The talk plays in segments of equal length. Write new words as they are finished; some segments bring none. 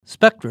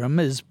Spectrum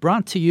is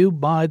brought to you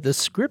by the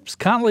Scripps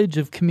College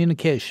of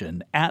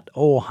Communication at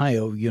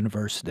Ohio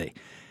University.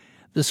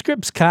 The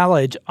Scripps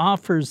College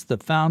offers the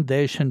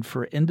foundation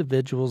for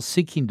individuals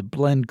seeking to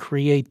blend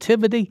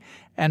creativity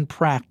and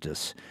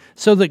practice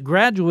so that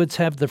graduates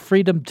have the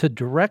freedom to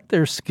direct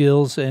their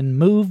skills and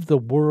move the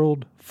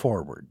world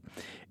forward.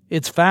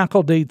 Its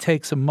faculty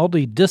takes a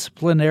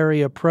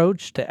multidisciplinary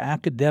approach to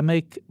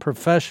academic,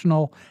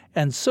 professional,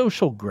 and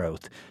social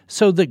growth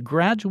so that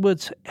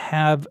graduates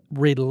have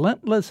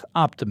relentless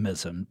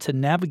optimism to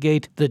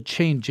navigate the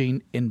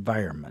changing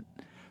environment.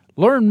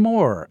 Learn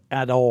more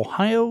at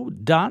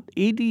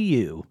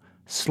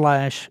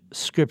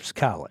ohio.edu/Scripps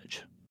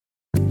College.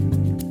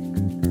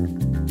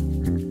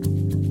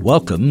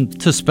 Welcome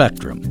to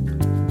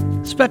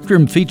Spectrum.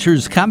 Spectrum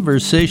features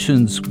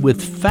conversations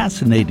with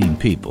fascinating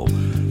people.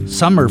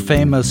 Some are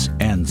famous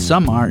and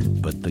some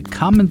aren't, but the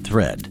common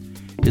thread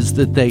is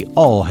that they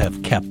all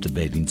have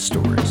captivating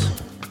stories.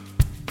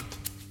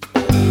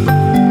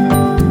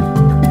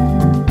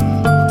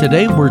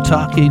 Today we're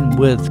talking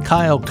with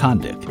Kyle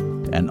Kondik,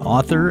 an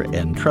author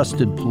and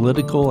trusted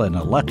political and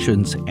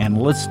elections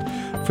analyst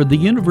for the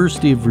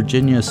University of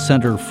Virginia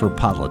Center for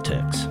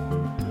Politics.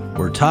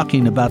 We're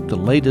talking about the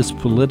latest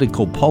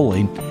political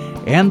polling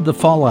and the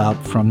fallout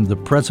from the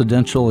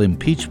presidential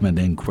impeachment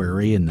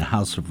inquiry in the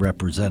House of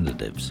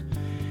Representatives.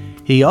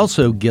 He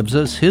also gives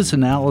us his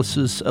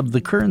analysis of the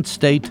current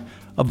state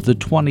of the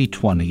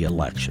 2020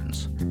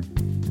 elections.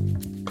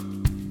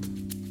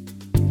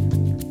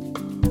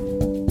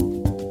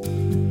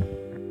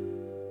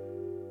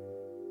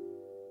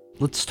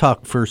 Let's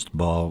talk first of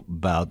all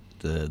about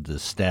the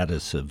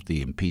status of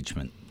the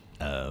impeachment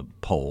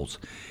polls.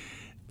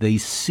 They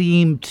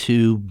seem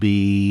to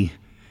be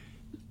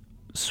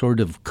sort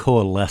of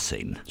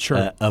coalescing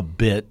a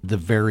bit, the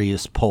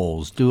various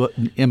polls.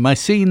 Am I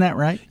seeing that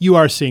right? You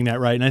are seeing that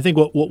right. And I think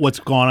what's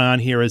gone on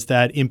here is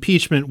that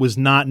impeachment was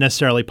not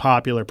necessarily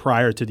popular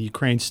prior to the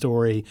Ukraine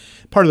story.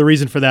 Part of the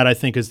reason for that, I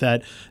think, is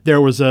that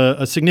there was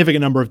a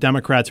significant number of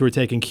Democrats who were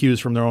taking cues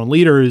from their own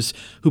leaders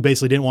who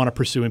basically didn't want to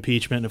pursue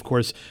impeachment. And of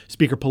course,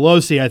 Speaker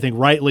Pelosi, I think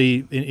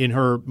rightly in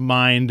her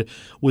mind,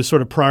 was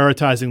sort of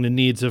prioritizing the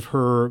needs of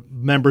her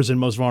members in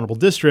most vulnerable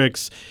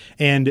districts.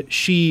 And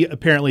she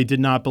apparently did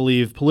not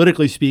believe,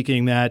 politically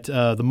speaking, that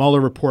the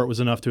Mueller report was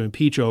enough to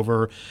impeach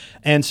over.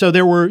 And so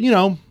there were,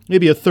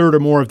 maybe a third or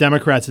more of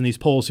Democrats in these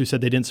polls who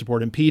said they didn't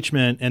support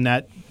impeachment, and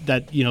that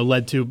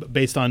led to,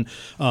 based on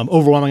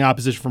overwhelming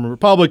opposition from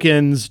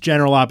Republicans,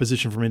 general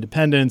opposition from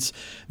independents,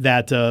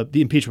 that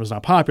the impeachment was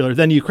not popular.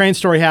 Then the Ukraine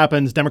story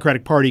happens,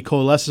 Democratic Party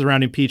coalesces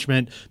around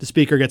impeachment, the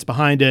speaker gets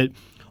behind it.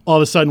 All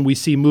of a sudden, we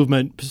see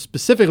movement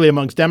specifically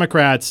amongst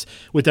Democrats,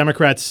 with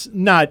Democrats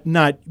not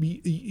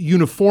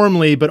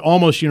uniformly, but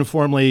almost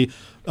uniformly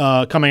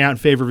coming out in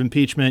favor of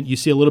impeachment. You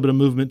see a little bit of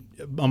movement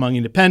among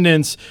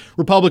independents.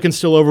 Republicans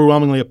still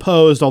overwhelmingly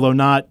opposed, although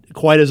not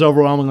quite as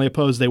overwhelmingly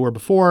opposed as they were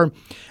before.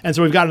 And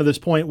so we've gotten to this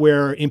point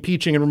where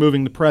impeaching and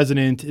removing the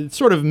president, it's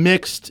sort of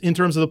mixed in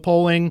terms of the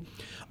polling.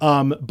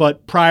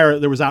 But prior,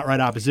 there was outright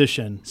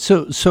opposition.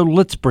 So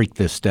let's break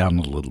this down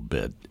a little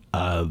bit.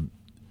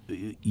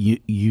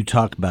 You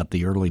talk about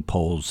the early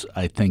polls.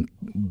 I think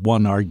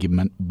one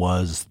argument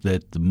was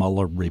that the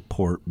Mueller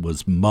report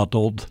was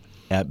muddled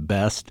at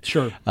best.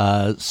 Sure.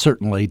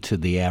 Certainly to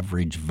the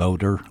average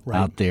voter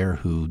out there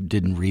who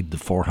didn't read the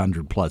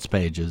 400-plus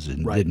pages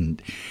and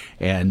didn't.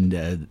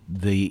 And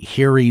the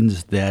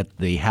hearings that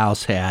the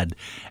House had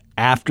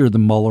after the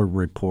Mueller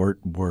report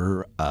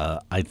were,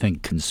 I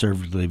think,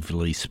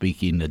 conservatively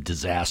speaking, a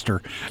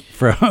disaster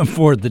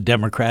for the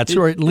Democrats,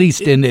 or at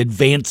least in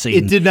advancing.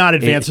 It did not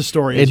advance the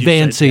story.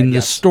 Advancing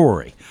the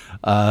story.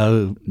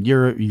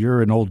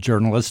 You're an old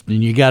journalist,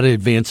 and you got to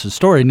advance the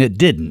story, and it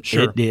didn't.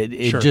 Sure.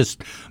 It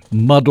just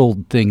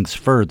muddled things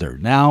further.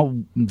 Now,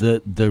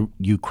 the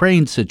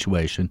Ukraine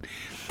situation,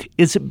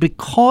 is it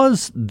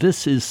because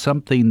this is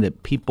something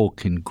that people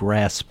can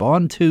grasp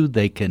onto,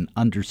 they can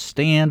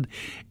understand,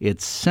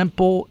 it's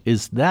simple?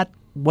 Is that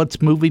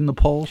what's moving the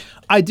polls?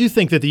 I do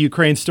think that the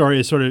Ukraine story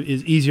is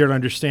easier to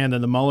understand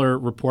than the Mueller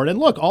report. And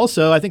look,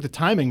 also, I think the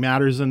timing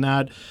matters in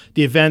that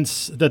the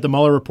events that the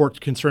Mueller report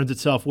concerns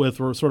itself with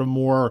were sort of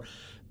more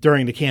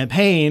during the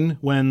campaign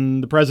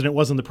when the president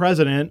wasn't the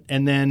president,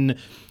 and then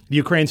the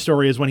Ukraine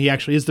story is when he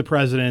actually is the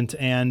president.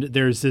 And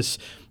there's this,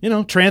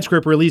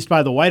 transcript released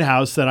by the White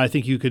House that I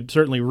think you could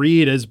certainly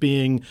read as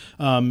being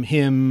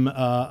him,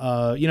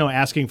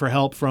 asking for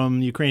help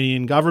from the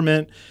Ukrainian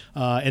government.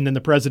 And then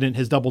the president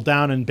has doubled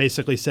down and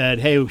basically said,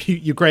 hey,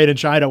 Ukraine and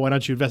China, why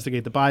don't you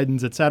investigate the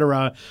Bidens, et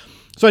cetera.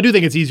 So I do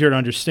think it's easier to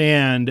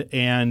understand,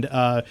 and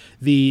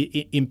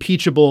the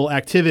impeachable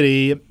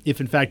activity,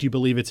 if in fact you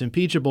believe it's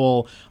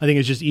impeachable, I think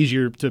it's just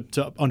easier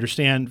to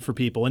understand for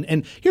people.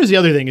 And here's the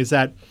other thing is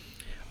that,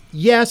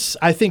 yes,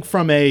 I think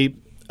from a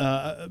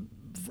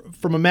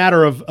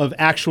matter of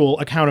actual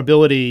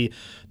accountability,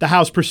 the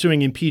House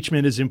pursuing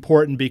impeachment is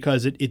important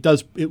because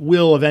it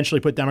will eventually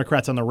put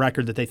Democrats on the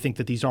record that they think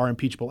that these are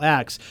impeachable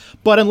acts.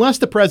 But unless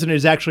the president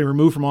is actually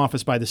removed from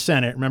office by the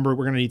Senate, remember,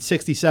 we're going to need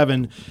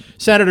 67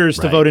 senators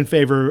to vote in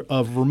favor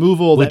of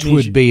removal. Which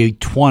would be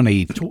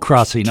 20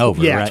 crossing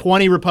over, yeah, right?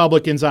 20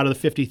 Republicans out of the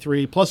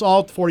 53, plus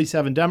all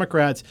 47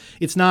 Democrats.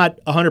 It's not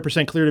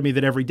 100% clear to me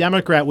that every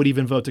Democrat would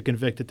even vote to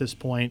convict at this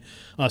point.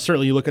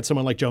 Certainly, you look at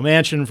someone like Joe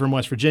Manchin from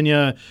West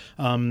Virginia,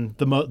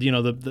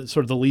 the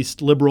sort of the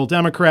least liberal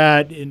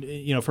Democrat,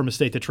 from a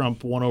state that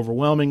Trump won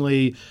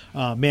overwhelmingly.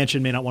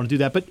 Manchin may not want to do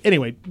that, but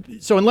anyway.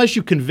 So unless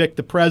you convict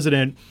the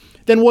president,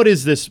 then what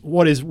is this?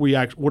 What are we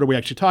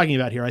actually talking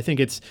about here? I think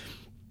it's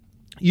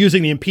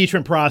using the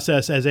impeachment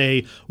process as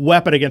a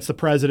weapon against the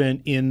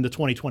president in the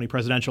 2020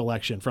 presidential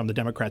election from the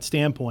Democrat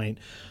standpoint.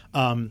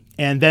 And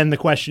then the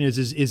question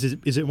is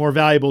it more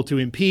valuable to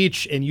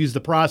impeach and use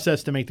the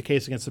process to make the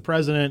case against the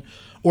president,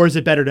 or is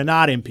it better to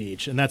not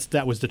impeach? And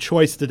that was the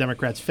choice the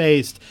Democrats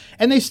faced,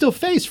 and they still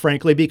face,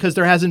 frankly, because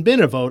there hasn't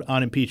been a vote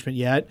on impeachment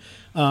yet.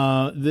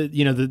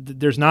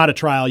 There's not a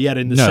trial yet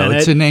in the Senate. No,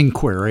 it's an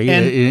inquiry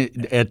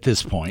at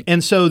this point.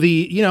 And so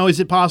is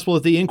it possible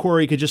that the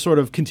inquiry could just sort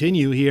of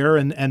continue here,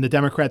 and the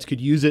Democrats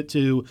could use it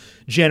to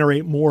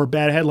generate more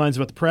bad headlines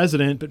about the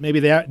president, but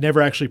maybe they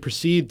never actually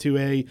proceed to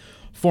a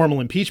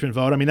formal impeachment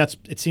vote? I mean,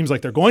 it seems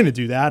like they're going to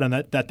do that, and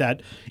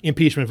that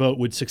impeachment vote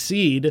would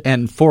succeed.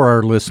 And for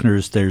our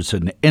listeners, there's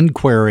an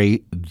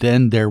inquiry.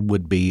 Then there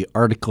would be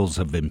articles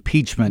of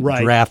impeachment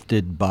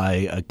drafted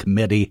by a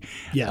committee.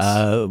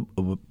 Yes.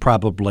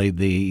 Probably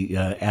the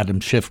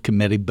Adam Schiff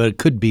committee, but it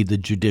could be the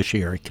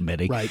Judiciary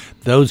Committee. Right.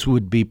 Those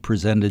would be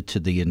presented to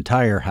the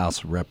entire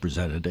House of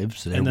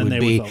Representatives. There would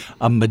be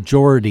a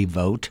majority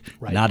vote,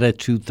 not a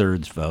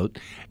two-thirds vote.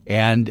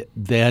 And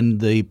then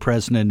the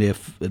president,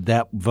 if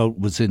that vote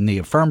was in the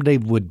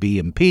affirmative, would be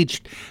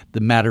impeached. The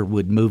matter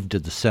would move to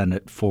the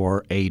Senate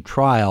for a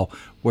trial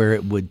where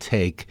it would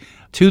take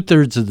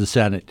two-thirds of the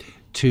Senate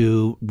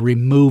to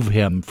remove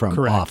him from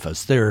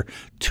office. There are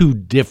two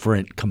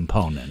different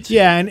components.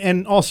 Yeah,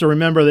 and also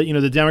remember that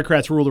the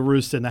Democrats rule the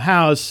roost in the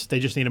House. They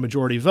just need a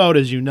majority vote,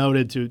 as you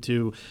noted,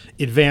 to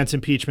advance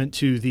impeachment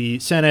to the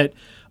Senate.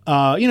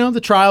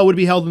 The trial would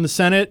be held in the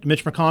Senate.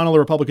 Mitch McConnell, the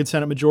Republican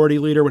Senate Majority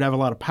Leader, would have a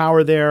lot of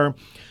power there.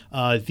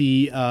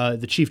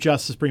 The Chief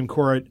Justice of the Supreme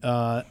Court,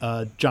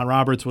 John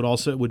Roberts,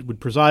 would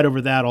preside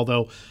over that.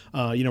 Although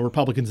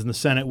Republicans in the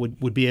Senate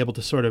would be able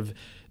to sort of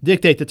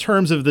dictate the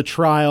terms of the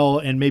trial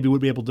and maybe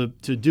would be able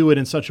to do it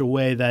in such a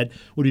way that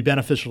would be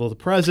beneficial to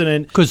the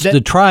president. Because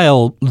the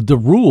trial, the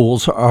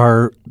rules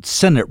are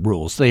Senate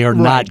rules. They are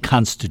not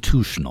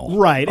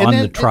constitutional on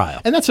the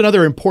trial. And that's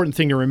another important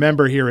thing to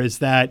remember here is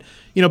that,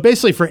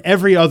 basically for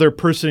every other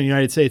person in the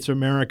United States of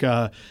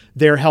America,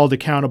 they're held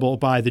accountable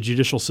by the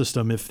judicial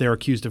system if they're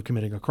accused of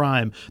committing a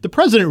crime. The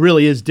president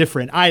really is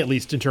different. I at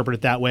least interpret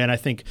it that way, and I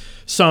think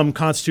some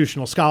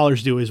constitutional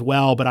scholars do as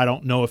well, but I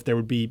don't know if there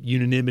would be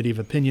unanimity of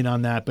opinion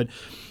on that. But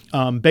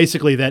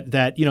basically that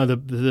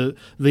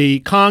the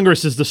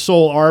Congress is the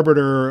sole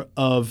arbiter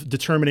of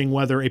determining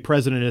whether a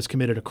president has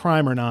committed a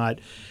crime or not.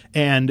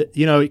 And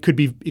it could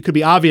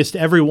be obvious to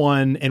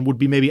everyone and would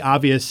be maybe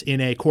obvious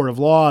in a court of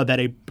law that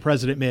a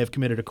president may have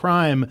committed a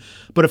crime.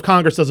 But if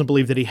Congress doesn't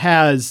believe that he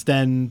has,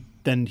 then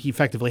he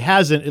effectively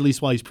hasn't, at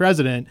least while he's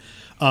president.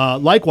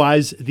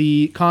 Likewise,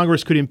 the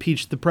Congress could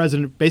impeach the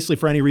president basically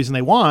for any reason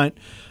they want,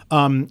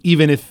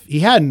 even if he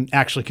hadn't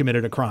actually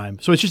committed a crime.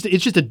 So it's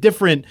just a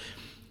different.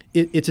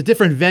 It's a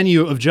different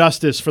venue of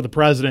justice for the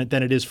president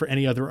than it is for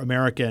any other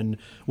American,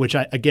 which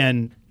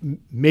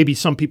maybe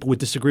some people would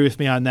disagree with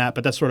me on that,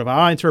 but that's sort of how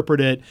I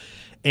interpret it.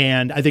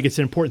 And I think it's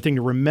an important thing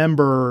to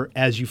remember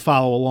as you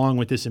follow along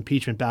with this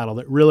impeachment battle,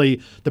 that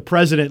really the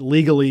president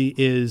legally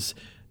is,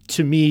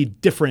 to me,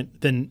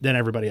 different than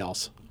everybody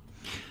else.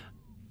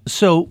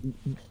 So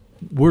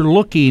we're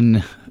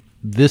looking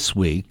this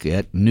week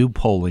at new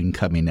polling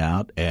coming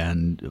out,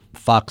 and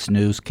Fox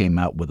News came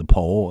out with a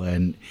poll,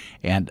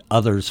 and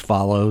others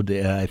followed.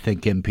 I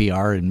think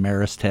NPR and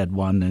Marist had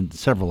one, and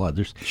several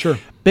others. Sure.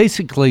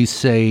 Basically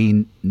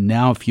saying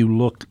now if you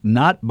look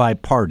not by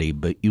party,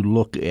 but you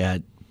look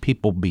at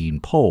people being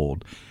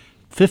polled,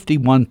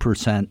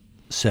 51%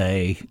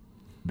 say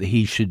that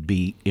he should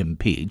be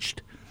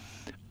impeached.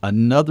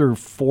 Another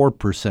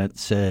 4%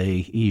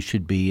 say he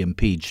should be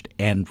impeached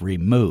and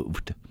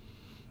removed.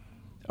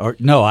 Or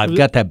no, I've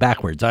got that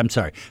backwards. I'm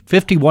sorry.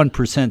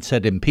 51%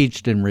 said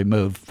impeached and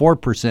removed.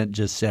 4%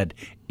 just said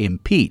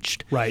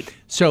impeached. Right.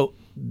 So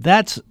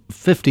that's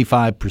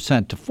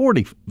 55% to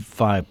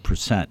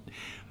 45%.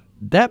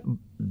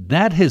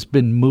 That has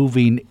been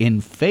moving in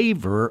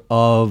favor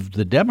of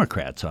the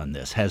Democrats on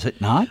this, has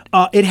it not?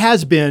 It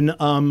has been.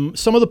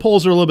 Some of the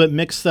polls are a little bit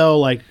mixed, though.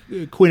 Like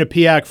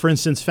Quinnipiac, for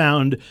instance,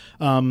 found,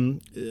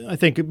 I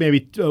think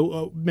maybe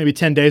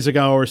 10 days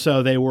ago or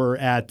so, they were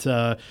at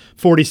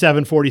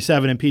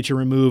 47-47 impeach and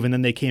remove, and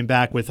then they came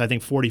back with, I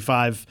think,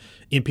 45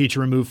 impeach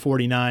and remove,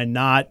 49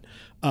 not.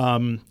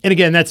 And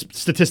again, that's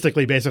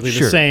statistically basically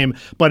Sure. the same,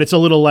 but it's a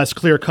little less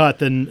clear cut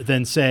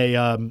than say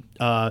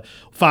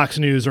Fox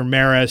News or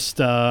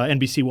Marist.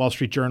 NBC Wall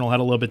Street Journal had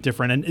a little bit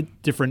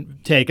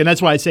different take, and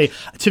that's why I say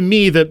to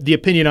me the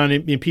opinion on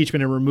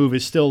impeachment and remove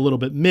is still a little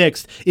bit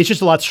mixed. It's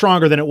just a lot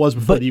stronger than it was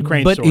before the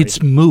Ukraine story. But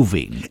it's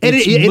moving. It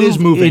is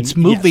moving. It's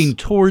moving yes.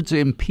 towards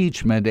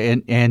impeachment,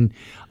 and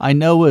I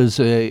know as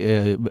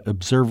a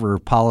observer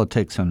of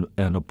politics and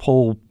a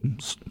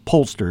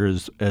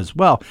pollster as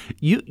well,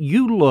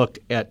 you look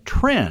at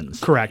trends.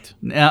 Correct.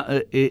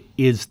 Now,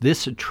 is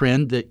this a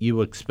trend that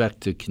you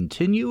expect to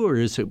continue, or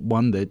is it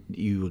one that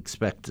you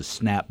expect to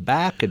snap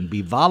back and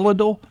be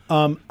volatile?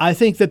 I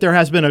think that there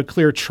has been a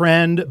clear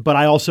trend, but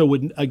I also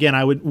wouldn't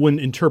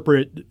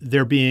interpret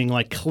there being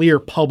like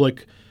clear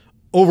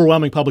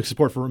overwhelming public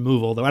support for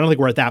removal, though I don't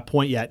think we're at that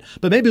point yet.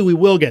 But maybe we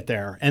will get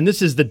there. And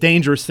this is the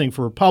dangerous thing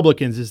for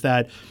Republicans is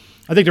that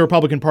I think the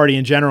Republican Party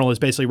in general has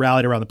basically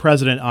rallied around the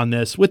president on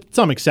this, with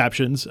some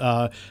exceptions,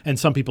 and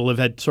some people have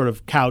had sort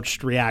of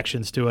couched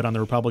reactions to it on the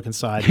Republican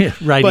side.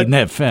 Riding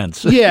that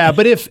fence. Yeah,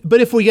 but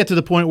if we get to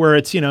the point where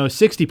it's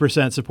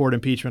 60% support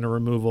impeachment or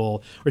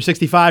removal, or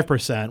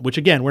 65%, which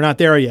again we're not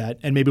there yet,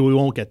 and maybe we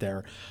won't get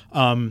there,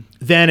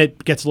 then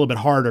it gets a little bit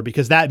harder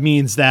because that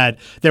means that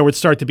there would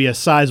start to be a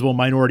sizable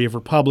minority of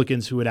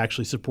Republicans who would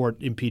actually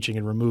support impeaching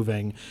and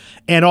removing,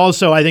 and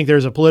also I think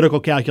there's a political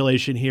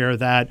calculation here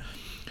that.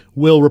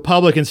 Will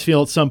Republicans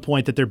feel at some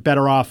point that they're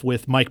better off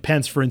with Mike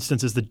Pence, for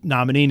instance, as the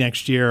nominee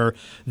next year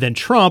than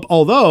Trump?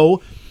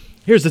 Although,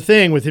 here's the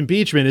thing with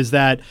impeachment is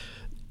that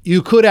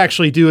you could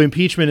actually do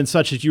impeachment in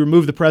such that you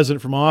remove the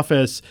president from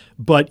office,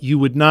 but you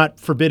would not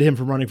forbid him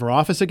from running for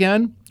office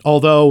again.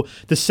 Although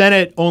the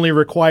Senate only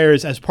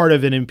requires, as part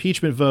of an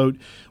impeachment vote,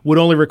 would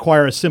only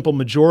require a simple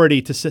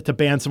majority to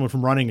ban someone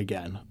from running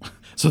again.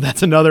 So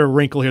that's another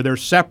wrinkle here.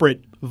 There's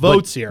separate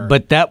votes here.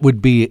 But that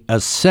would be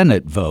a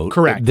Senate vote.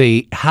 Correct.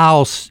 The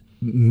House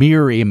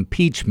mere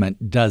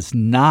impeachment does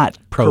not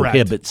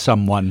prohibit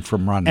someone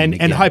from running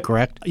again,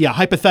 correct? Yeah,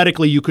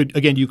 hypothetically, you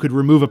could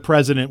remove a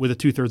president with a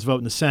 2/3 vote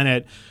in the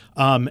Senate,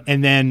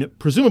 and then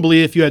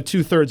presumably, if you had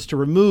 2/3 to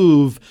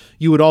remove,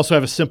 you would also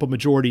have a simple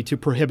majority to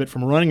prohibit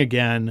from running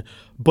again.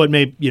 But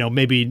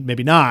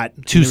maybe not.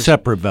 Two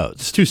separate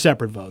votes. It's two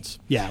separate votes.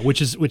 Yeah,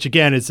 which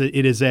again it's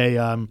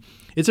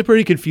a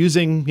pretty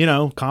confusing,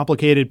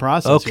 complicated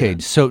process. Okay, here.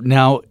 so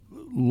now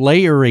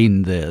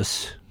layering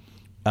this.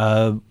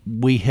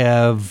 We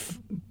have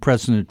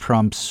President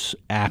Trump's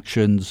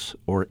actions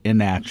or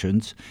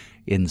inactions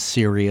in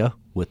Syria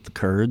with the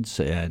Kurds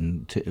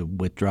and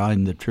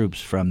withdrawing the troops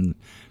from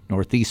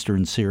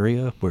northeastern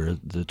Syria, where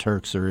the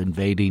Turks are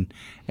invading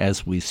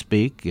as we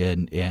speak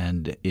and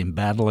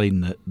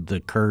embattling the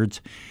Kurds.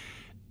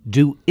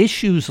 Do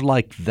issues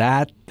like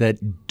that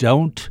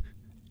don't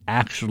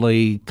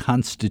actually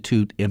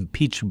constitute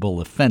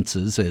impeachable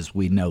offenses as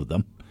we know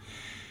them,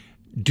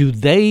 do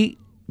they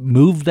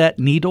move that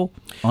needle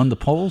on the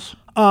polls?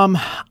 I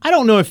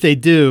don't know if they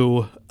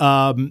do.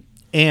 You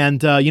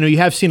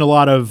have seen a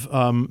lot of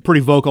pretty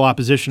vocal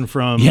opposition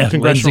from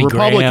congressional Lindsey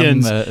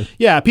Republicans.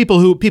 Graham, people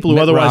who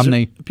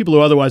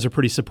otherwise are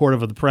pretty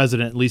supportive of the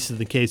president, at least in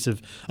the case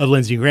of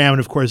Lindsey Graham. And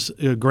of course,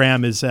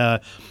 Graham is a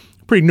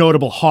pretty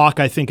notable hawk,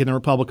 I think, in the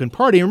Republican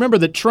Party. Remember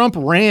that Trump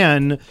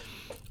ran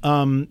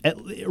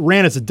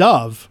as a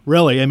dove,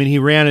 really. I mean, he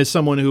ran as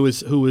someone who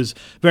was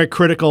very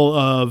critical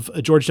of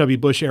George W.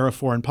 Bush era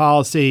foreign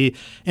policy.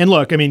 And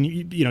look, I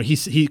mean,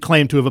 he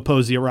claimed to have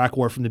opposed the Iraq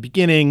War from the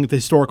beginning. The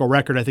historical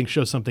record, I think,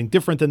 shows something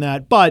different than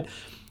that. But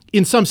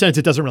in some sense,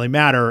 it doesn't really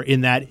matter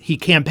in that he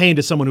campaigned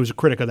as someone who was a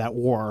critic of that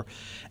war.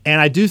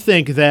 And I do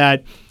think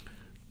that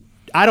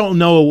I don't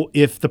know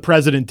if the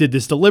president did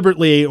this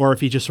deliberately or if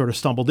he just sort of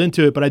stumbled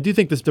into it, but I do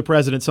think the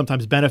president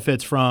sometimes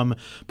benefits from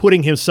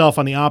putting himself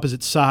on the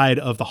opposite side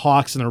of the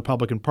hawks in the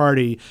Republican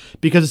Party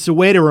because it's a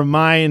way to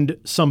remind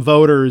some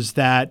voters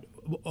that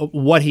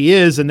what he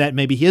is and that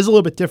maybe he is a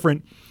little bit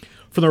different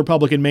from the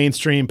Republican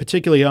mainstream,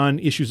 particularly on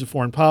issues of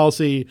foreign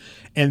policy,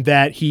 and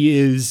that he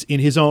is, in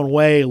his own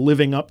way,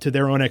 living up to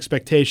their own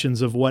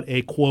expectations of what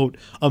a, quote,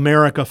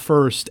 America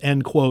first,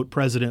 end quote,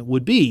 president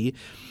would be.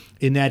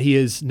 In that he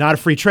is not a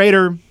free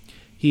trader,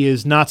 he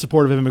is not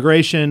supportive of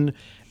immigration,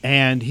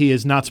 and he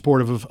is not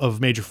supportive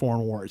of major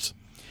foreign wars.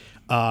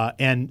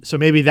 And so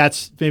maybe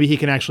he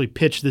can actually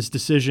pitch this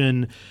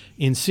decision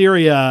in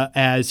Syria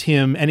as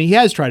him, and he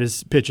has tried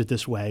to pitch it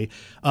this way,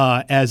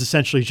 as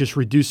essentially just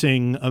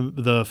reducing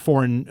the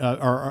foreign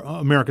or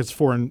America's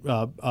foreign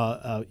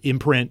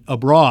imprint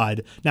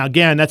abroad. Now,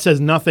 again, that says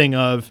nothing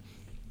of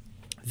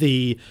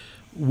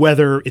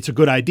whether it's a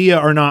good idea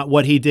or not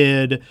what he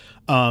did,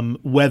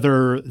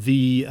 whether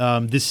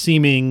this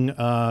seeming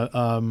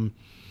I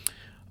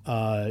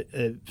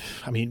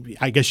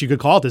guess you could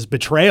call it this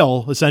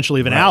betrayal, essentially,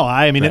 of an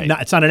ally. I mean,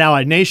 it's not an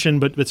allied nation,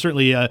 but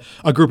certainly a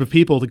group of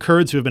people, the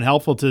Kurds, who have been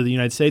helpful to the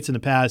United States in the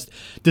past.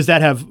 Does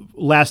that have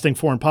lasting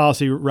foreign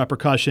policy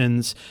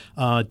repercussions?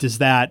 Does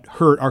that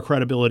hurt our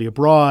credibility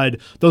abroad?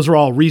 Those are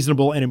all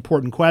reasonable and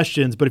important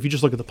questions. But if you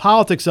just look at the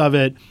politics of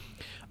it,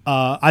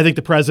 I think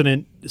the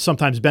president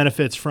sometimes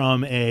benefits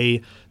from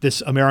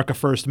this America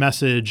First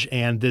message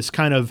and this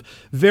kind of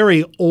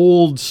very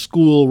old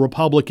school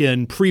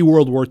Republican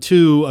pre-World War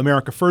II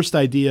America First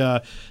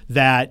idea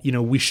that,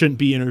 we shouldn't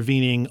be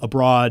intervening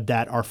abroad,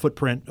 that our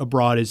footprint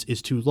abroad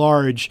is too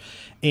large.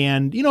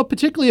 And,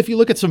 particularly if you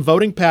look at some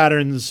voting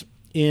patterns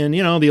in, the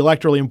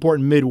electorally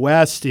important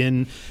Midwest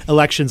in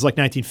elections like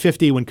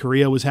 1950 when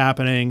Korea was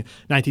happening,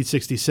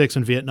 1966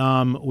 when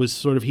Vietnam was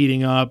sort of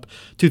heating up,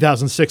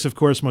 2006, of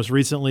course, most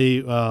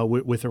recently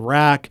with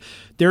Iraq.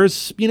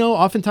 There's,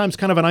 oftentimes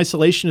kind of an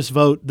isolationist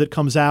vote that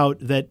comes out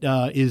that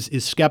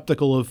is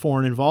skeptical of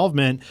foreign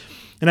involvement.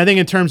 And I think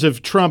in terms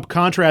of Trump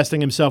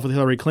contrasting himself with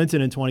Hillary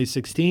Clinton in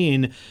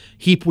 2016,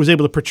 he was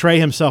able to portray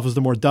himself as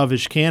the more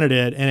dovish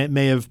candidate, and it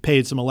may have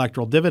paid some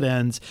electoral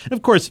dividends. And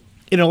of course,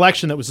 in an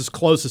election that was as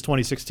close as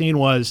 2016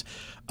 was,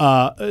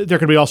 there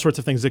could be all sorts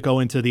of things that go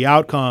into the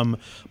outcome.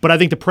 But I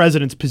think the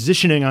president's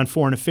positioning on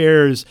foreign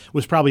affairs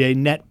was probably a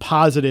net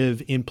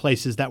positive in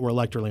places that were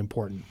electorally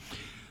important.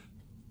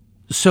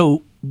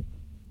 So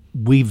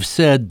we've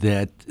said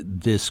that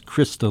this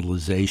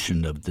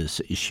crystallization of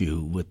this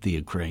issue with the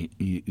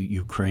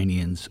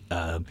Ukrainians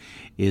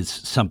is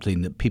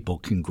something that people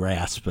can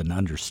grasp and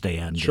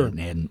understand, sure,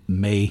 and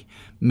may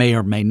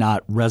or may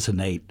not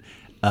resonate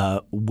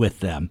with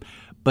them.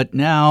 But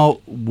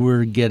now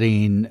we're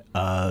getting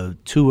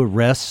 2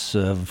 arrests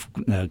of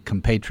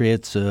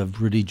compatriots of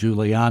Rudy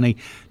Giuliani,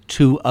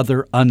 2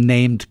 other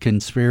unnamed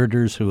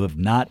conspirators who have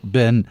not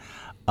been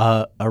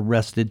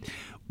arrested.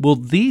 Will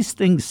these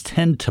things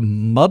tend to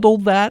muddle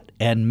that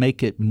and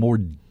make it more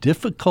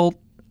difficult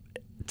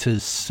to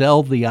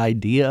sell the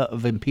idea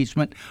of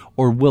impeachment,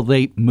 or will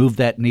they move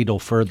that needle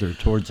further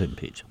towards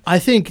impeachment? I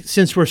think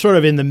since we're sort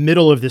of in the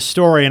middle of this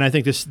story, and I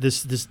think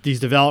these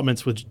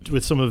developments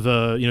with some of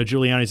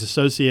Giuliani's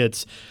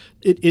associates,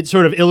 it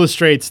sort of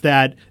illustrates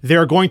that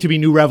there are going to be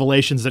new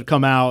revelations that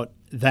come out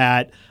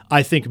that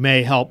I think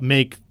may help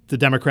make the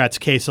Democrats'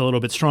 case a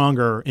little bit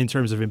stronger in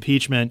terms of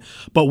impeachment.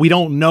 But we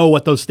don't know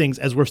what those things,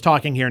 as we're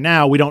talking here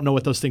now, we don't know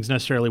what those things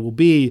necessarily will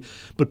be.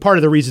 But part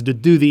of the reason to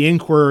do the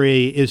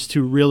inquiry is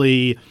to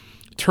really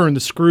turn the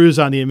screws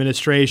on the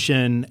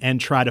administration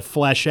and try to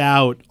flesh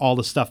out all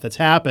the stuff that's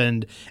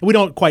happened. And we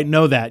don't quite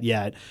know that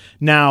yet.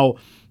 Now,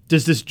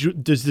 does this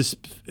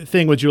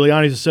thing with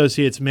Giuliani's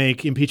associates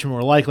make impeachment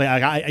more likely?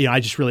 I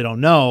just really don't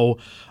know.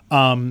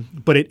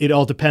 But it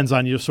all depends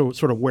on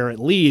sort of where it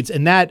leads.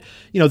 And that,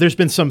 there's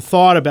been some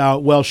thought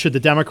about, well, should the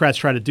Democrats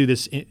try to do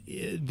this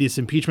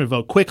impeachment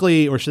vote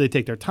quickly, or should they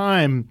take their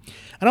time?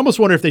 And I almost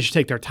wonder if they should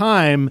take their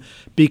time,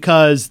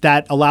 because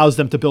that allows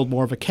them to build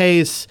more of a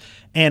case.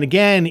 And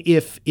again,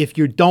 if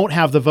you don't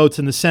have the votes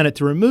in the Senate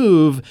to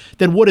remove,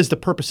 then what is the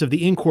purpose of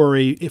the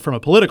inquiry from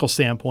a political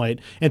standpoint?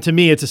 And to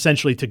me, it's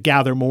essentially to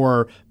gather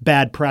more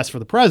bad press for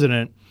the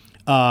president.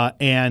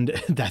 And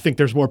I think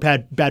there's more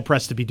bad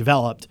press to be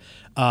developed,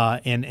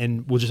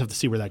 and we'll just have to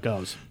see where that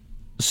goes.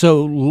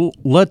 So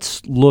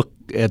let's look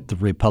at the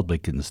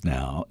Republicans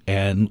now,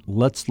 and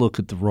let's look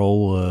at the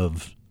role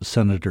of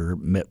Senator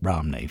Mitt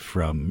Romney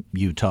from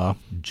Utah.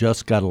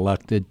 Just got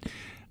elected,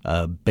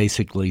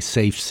 basically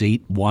safe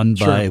seat, won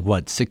by,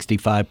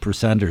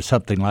 65% or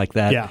something like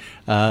that. Yeah.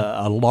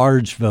 A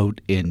large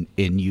vote in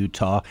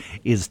Utah,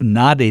 is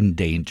not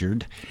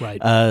endangered,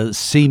 right.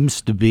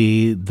 Seems to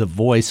be the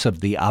voice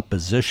of the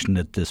opposition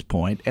at this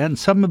point. And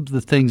some of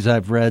the things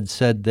I've read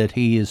said that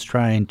he is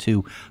trying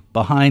to,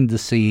 behind the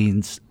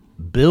scenes,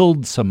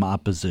 build some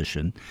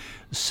opposition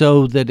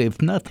so that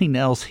if nothing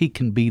else, he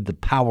can be the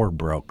power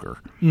broker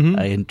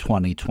in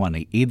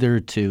 2020, either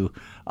to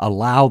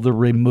allow the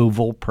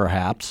removal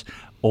perhaps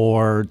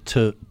or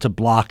to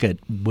block it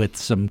with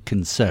some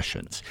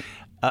concessions.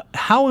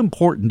 How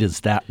important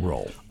is that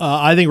role?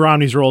 I think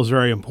Romney's role is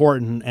very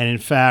important. And in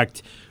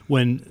fact,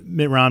 when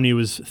Mitt Romney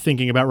was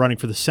thinking about running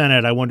for the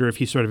Senate, I wonder if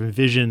he sort of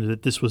envisioned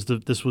that this was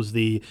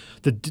the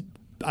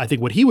I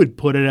think what he would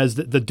put it as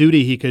the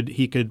duty he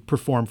could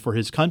perform for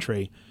his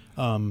country.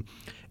 He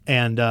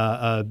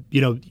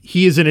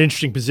is in an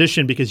interesting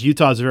position because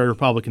Utah is a very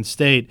Republican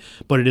state,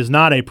 but it is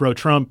not a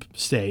pro-Trump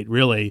state,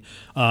 really.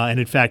 And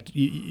in fact,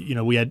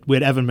 we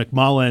had Evan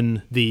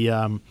McMullin,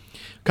 the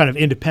kind of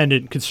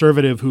independent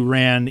conservative who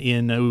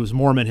was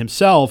Mormon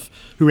himself,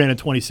 who ran in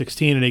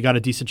 2016, and he got a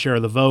decent share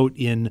of the vote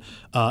in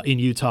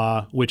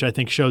Utah, which I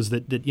think shows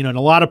that in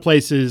a lot of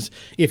places,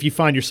 if you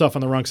find yourself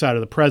on the wrong side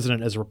of the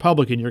president as a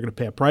Republican, you're going to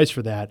pay a price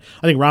for that.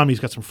 I think Romney's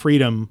got some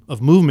freedom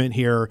of movement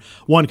here.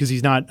 One, because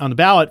he's not on the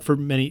ballot for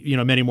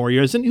many more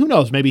years, and who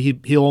knows, maybe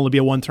he'll only be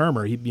a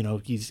one-termer.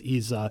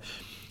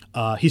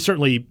 He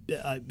certainly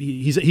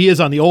he is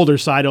on the older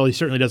side, although he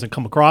certainly doesn't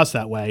come across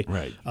that way.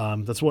 Right.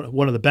 That's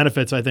one of the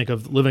benefits, I think,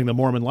 of living the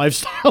Mormon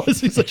lifestyle.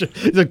 Is he's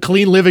a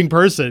clean living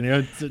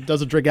person.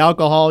 Doesn't drink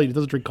alcohol. He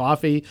doesn't drink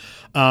coffee.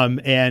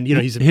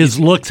 His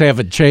looks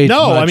haven't changed.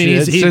 No, much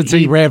since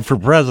he ran for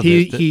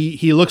president.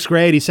 He looks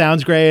great. He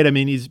sounds great. I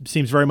mean, he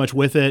seems very much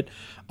with it.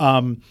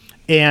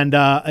 And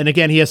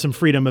again, he has some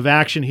freedom of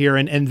action here.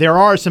 And there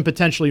are some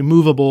potentially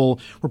movable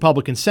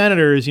Republican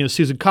senators.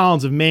 Susan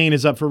Collins of Maine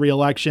is up for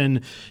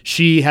re-election.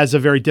 She has a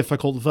very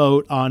difficult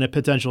vote on a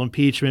potential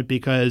impeachment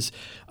because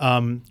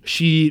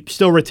she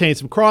still retains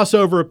some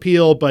crossover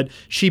appeal, but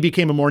she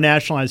became a more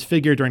nationalized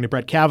figure during the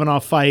Brett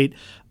Kavanaugh fight,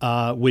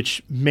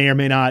 which may or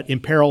may not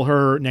imperil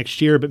her next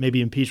year, but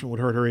maybe impeachment would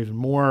hurt her even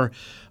more.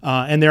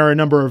 And there are a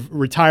number of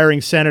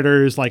retiring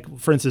senators, like,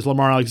 for instance,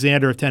 Lamar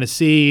Alexander of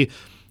Tennessee,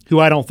 who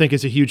I don't think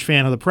is a huge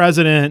fan of the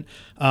president,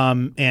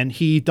 and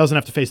he doesn't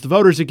have to face the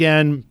voters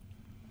again,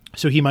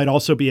 so he might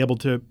also be able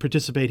to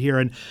participate here.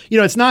 And,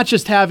 it's not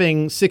just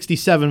having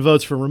 67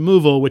 votes for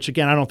removal, which,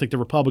 again, I don't think the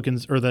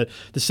Republicans or the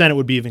Senate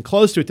would be even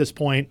close to at this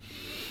point.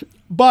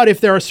 But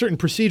if there are certain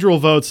procedural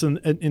votes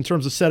in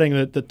terms of setting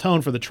the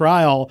tone for the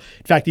trial,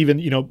 in fact, even,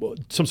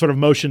 some sort of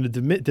motion to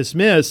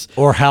dismiss.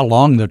 Or how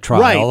long the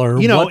trial, right. Or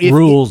what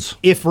rules.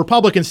 If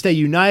Republicans stay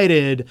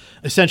united,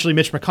 essentially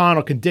Mitch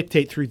McConnell can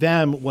dictate through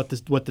them what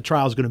the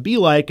trial is going to be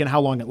like and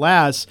how long it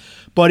lasts.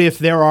 But if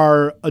there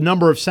are a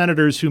number of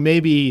senators who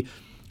maybe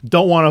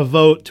don't want to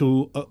vote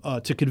to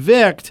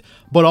convict,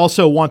 but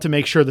also want to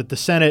make sure that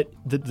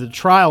the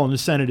trial in the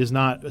Senate is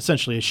not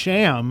essentially a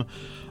sham,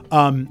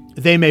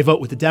 they may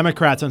vote with the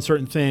Democrats on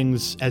certain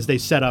things as they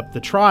set up the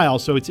trial.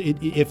 So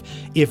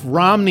if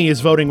Romney is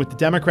voting with the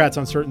Democrats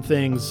on certain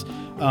things,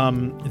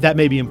 that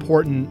may be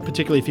important,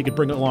 particularly if he could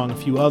bring along a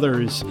few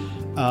others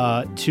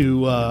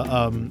to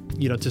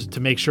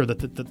make sure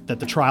that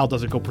the trial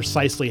doesn't go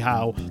precisely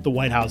how the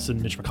White House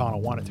and Mitch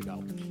McConnell want it to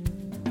go.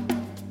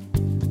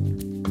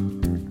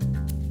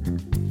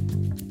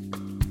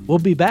 We'll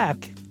be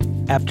back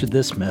after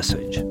this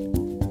message.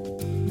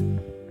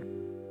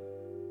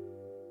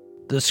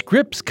 The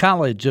Scripps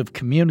College of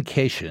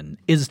Communication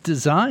is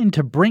designed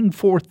to bring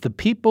forth the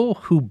people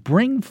who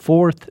bring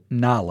forth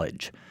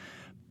knowledge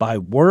by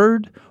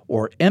word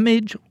or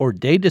image or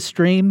data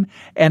stream,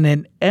 and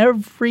in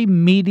every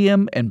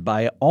medium and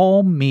by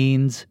all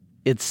means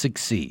it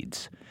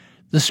succeeds.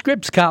 The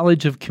Scripps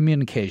College of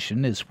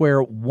Communication is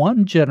where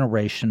one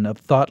generation of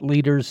thought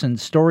leaders and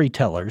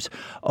storytellers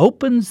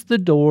opens the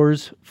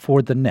doors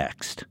for the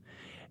next,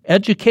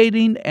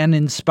 educating and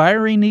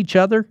inspiring each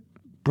other,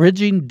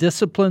 bridging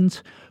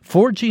disciplines,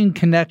 forging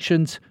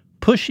connections,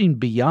 pushing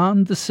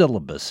beyond the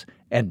syllabus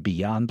and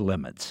beyond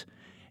limits.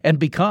 And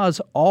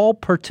because all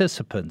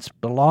participants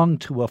belong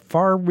to a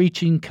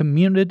far-reaching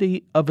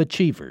community of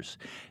achievers,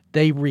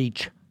 they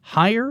reach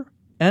higher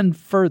and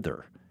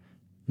further,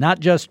 not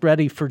just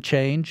ready for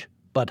change,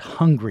 but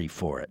hungry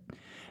for it,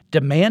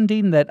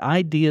 demanding that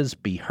ideas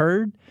be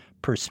heard,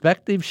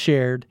 perspectives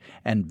shared,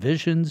 and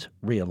visions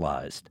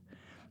realized.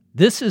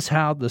 This is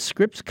how the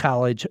Scripps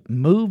College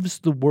moves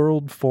the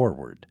world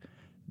forward.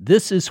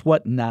 This is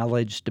what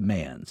knowledge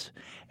demands,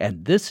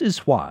 and this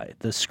is why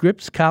the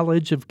Scripps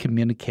College of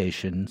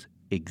Communications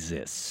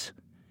exists.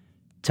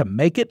 To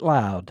make it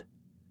loud,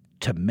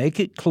 to make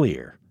it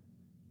clear,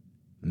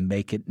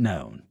 make it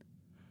known.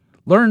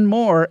 Learn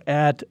more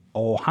at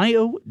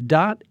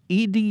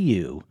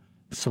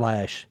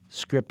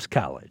ohio.edu/Scripps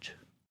College.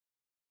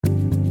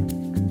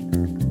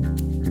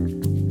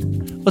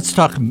 Let's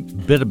talk a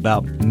bit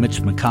about Mitch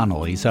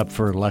McConnell. He's up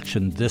for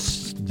election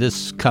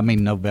this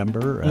coming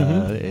November,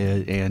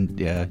 and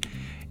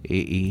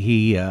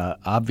he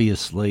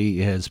obviously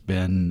has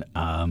been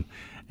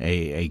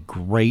a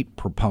great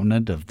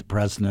proponent of the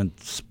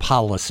president's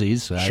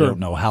policies. Sure. I don't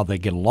know how they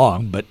get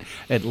along, but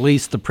at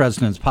least the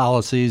president's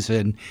policies,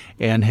 and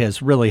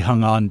has really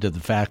hung on to the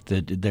fact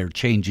that they're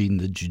changing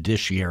the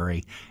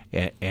judiciary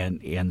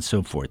and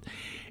so forth.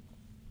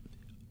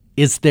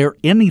 Is there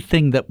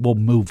anything that will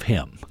move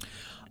him?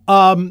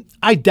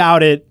 I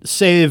doubt it,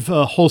 save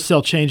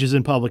wholesale changes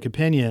in public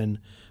opinion.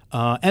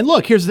 And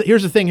look, here's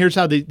the thing. Here's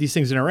how these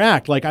things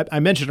interact. Like I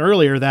mentioned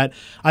earlier, that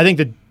I think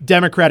the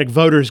Democratic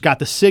voters got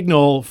the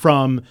signal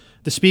from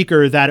the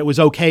speaker that it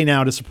was okay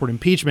now to support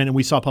impeachment, and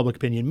we saw public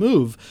opinion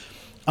move.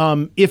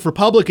 If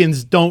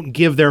Republicans don't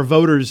give their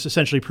voters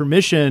essentially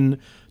permission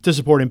to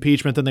support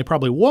impeachment, then they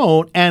probably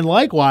won't. And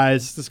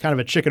likewise, this is kind of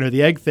a chicken or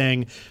the egg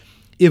thing.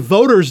 If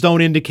Republicans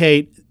don't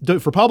indicate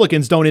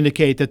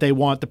that they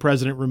want the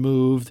president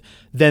removed,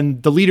 then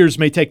the leaders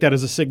may take that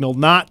as a signal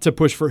not to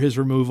push for his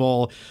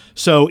removal.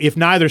 So if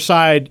neither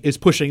side is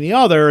pushing the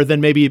other, then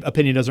maybe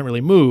opinion doesn't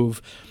really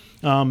move.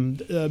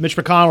 Mitch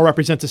McConnell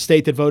represents a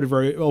state that voted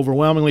very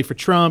overwhelmingly for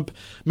Trump.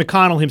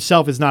 McConnell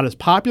himself is not as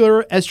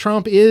popular as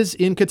Trump is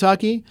in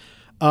Kentucky.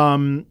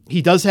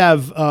 He does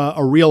have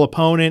a real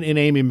opponent in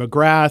Amy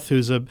McGrath,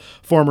 who's a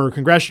former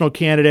congressional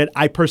candidate.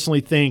 I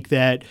personally think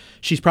that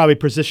she's probably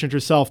positioned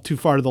herself too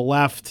far to the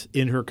left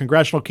in her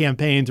congressional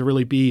campaign to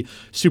really be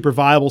super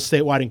viable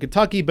statewide in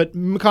Kentucky. But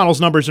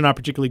McConnell's numbers are not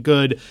particularly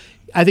good.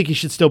 I think he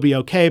should still be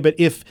okay. But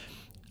if,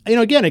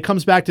 again, it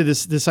comes back to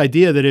this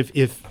idea that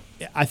if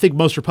I think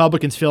most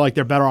Republicans feel like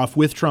they're better off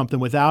with Trump than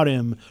without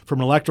him from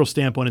an electoral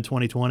standpoint in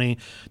 2020.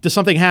 Does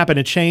something happen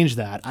to change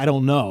that? I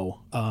don't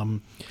know.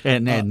 And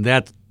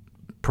that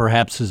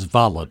perhaps is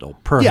volatile.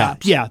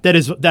 Perhaps. Yeah, that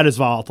is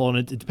volatile, and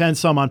it depends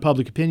some on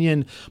public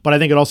opinion, but I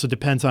think it also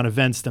depends on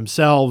events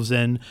themselves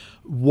and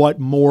what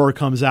more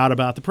comes out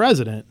about the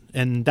president.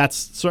 And that's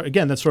sort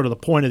of the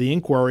point of the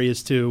inquiry,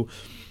 is to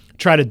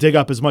try to dig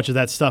up as much of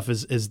that stuff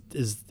as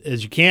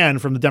you can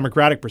from the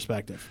Democratic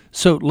perspective.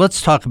 So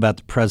let's talk about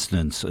the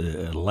president's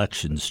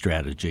election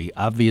strategy.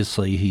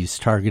 Obviously, he's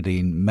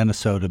targeting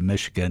Minnesota,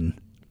 Michigan,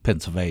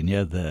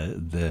 Pennsylvania,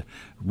 the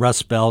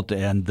Rust Belt,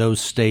 and those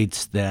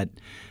states that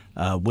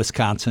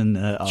Wisconsin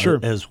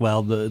as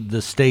well,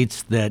 the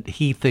states that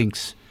he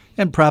thinks,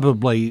 and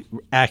probably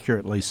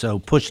accurately so,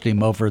 pushed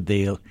him over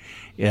the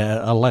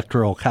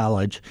Electoral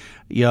College.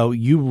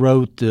 You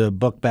wrote a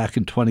book back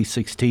in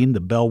 2016, The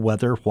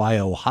Bellwether, Why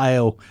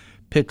Ohio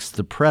Picks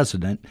the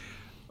President.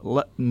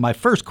 My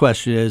first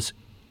question is,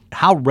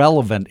 how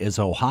relevant is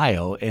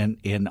Ohio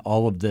in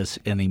all of this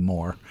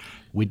anymore?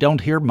 We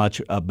don't hear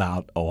much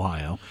about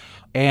Ohio.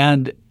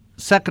 And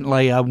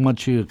secondly, I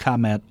want you to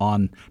comment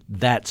on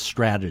that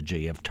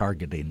strategy of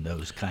targeting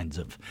those kinds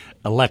of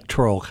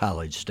electoral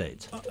college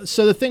states.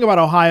 So the thing about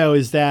Ohio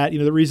is that,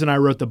 the reason I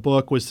wrote the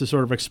book was to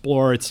sort of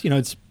explore it's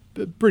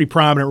a pretty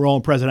prominent role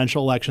in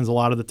presidential elections a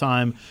lot of the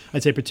time.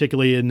 I'd say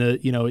particularly in the,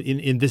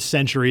 in this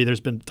century, there's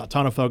been a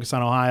ton of focus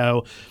on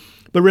Ohio.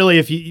 But really,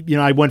 if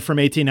I went from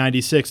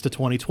 1896 to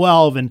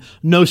 2012, and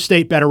no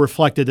state better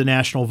reflected the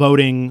national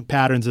voting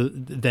patterns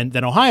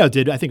than Ohio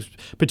did, I think,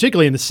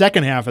 particularly in the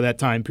second half of that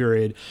time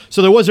period.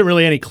 So there wasn't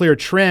really any clear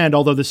trend,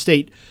 although the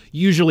state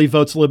usually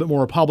votes a little bit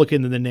more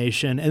Republican than the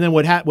nation. And then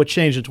what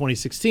changed in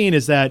 2016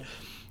 is that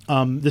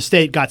the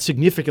state got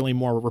significantly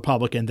more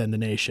Republican than the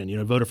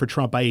nation. Voted for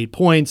Trump by 8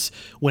 points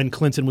when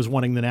Clinton was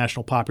winning the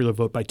national popular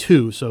vote by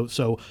 2.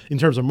 So in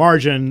terms of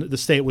margin, the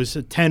state was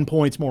 10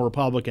 points more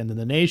Republican than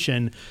the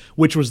nation,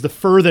 which was the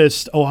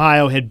furthest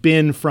Ohio had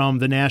been from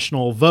the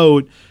national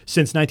vote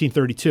since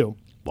 1932.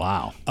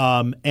 Wow.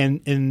 And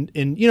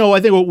I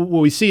think what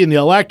we see in the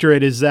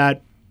electorate is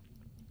that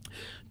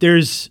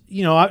there's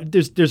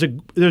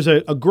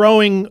a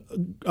growing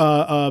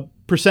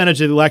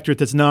percentage of the electorate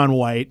that's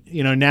non-white.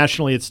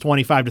 Nationally, it's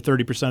 25 to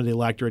 30% of the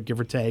electorate, give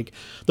or take.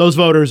 Those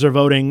voters are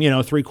voting,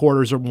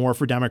 3/4 or more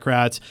for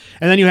Democrats.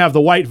 And then you have the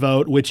white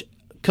vote, which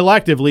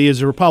collectively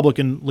is a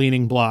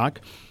Republican-leaning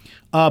bloc.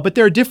 But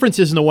there are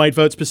differences in the white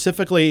vote,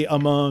 specifically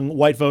among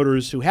white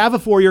voters who have a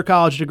 4-year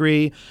college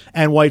degree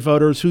and white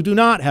voters who do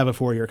not have a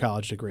 4-year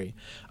college degree.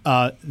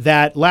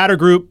 That latter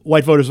group,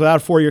 white voters without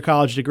a 4-year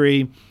college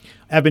degree,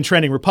 have been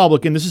trending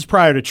Republican. This is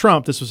prior to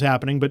Trump. This was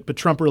happening, but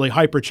Trump really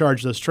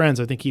hypercharged those trends.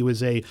 I think he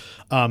was a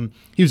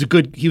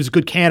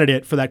good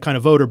candidate for that kind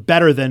of voter,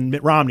 better than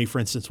Mitt Romney, for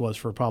instance, was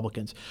for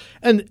Republicans.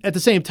 And at the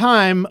same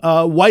time,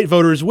 white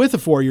voters with a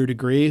 4-year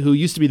degree, who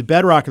used to be the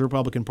bedrock of the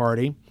Republican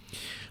Party,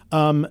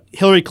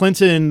 Hillary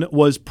Clinton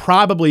was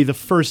probably the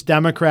first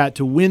Democrat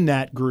to win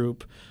that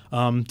group.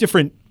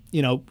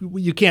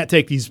 You can't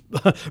take these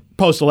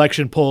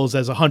post-election polls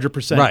as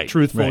 100%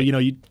 truthful.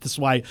 Right. This is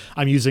why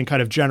I'm using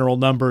kind of general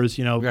numbers.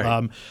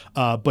 Right.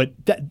 But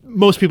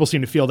most people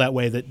seem to feel that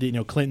way.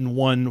 That Clinton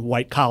won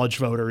white college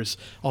voters.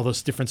 All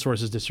those different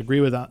sources disagree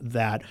with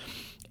that.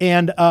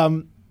 And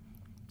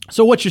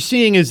so what you're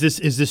seeing is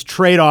this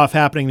trade-off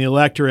happening in the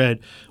electorate,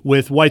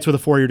 with whites with a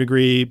 4-year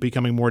degree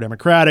becoming more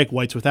Democratic,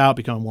 whites without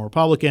becoming more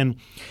Republican.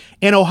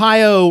 And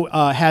Ohio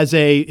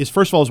is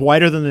first of all is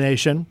whiter than the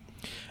nation.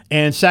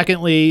 And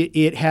secondly,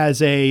 it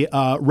has a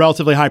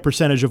relatively high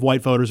percentage of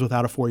white voters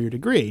without a 4-year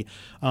degree.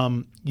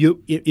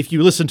 If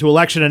you listen to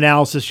election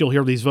analysis, you'll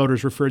hear these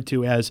voters referred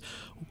to as,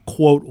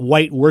 quote,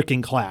 white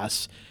working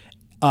class.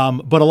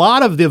 But a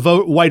lot of the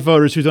white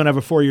voters who don't have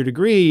a 4-year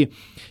degree,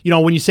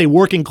 when you say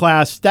working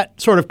class,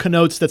 that sort of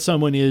connotes that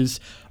someone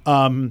is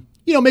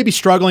maybe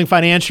struggling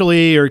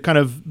financially or kind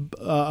of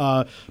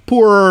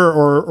poorer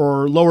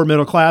or lower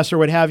middle class or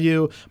what have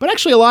you. But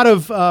actually, a lot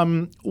of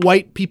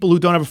white people who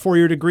don't have a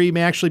 4-year degree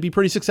may actually be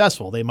pretty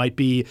successful. They might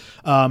be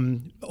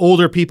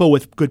older people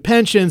with good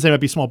pensions. They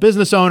might be small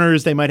business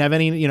owners. They might have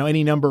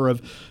any number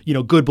of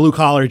good blue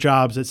collar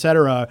jobs, et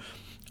cetera.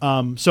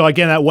 So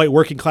again, that white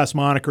working class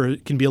moniker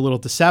can be a little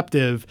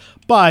deceptive,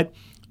 but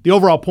the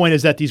overall point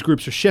is that these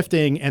groups are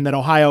shifting, and that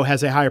Ohio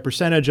has a higher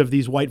percentage of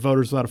these white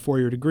voters without a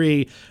 4-year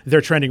degree. They're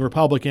trending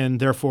Republican.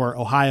 Therefore,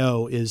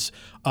 Ohio is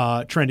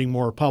trending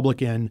more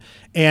Republican.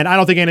 And I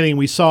don't think anything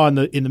we saw in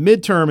the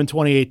midterm in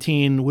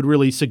 2018 would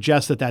really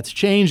suggest that that's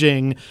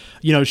changing.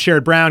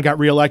 Sherrod Brown got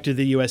reelected to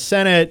the U.S.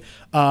 Senate.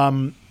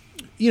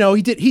 He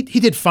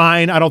did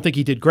fine. I don't think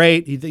he did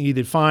great. He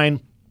did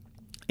fine.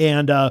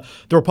 And the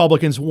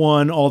Republicans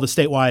won all the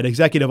statewide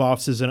executive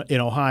offices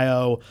in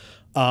Ohio.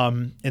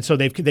 And so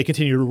they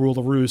continue to rule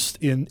the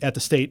roost at the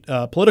state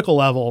political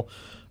level,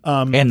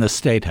 and the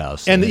state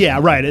house, at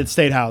the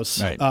state house,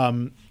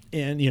 right.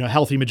 And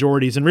healthy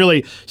majorities, and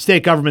really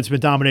state government's been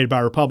dominated by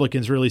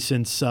Republicans really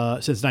since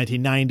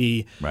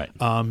 1990. Right.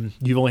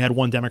 You've only had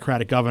one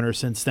Democratic governor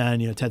since then.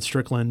 Ted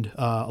Strickland,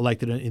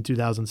 elected in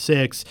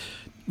 2006.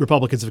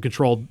 Republicans have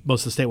controlled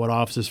most of the statewide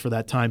offices for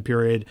that time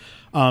period.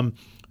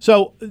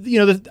 So,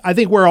 I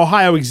think where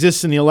Ohio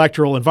exists in the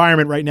electoral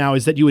environment right now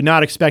is that you would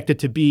not expect it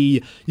to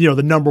be,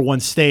 the number one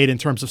state in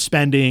terms of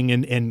spending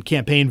and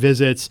campaign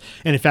visits.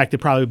 And in fact, it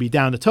probably would be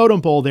down the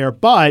totem pole there.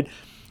 But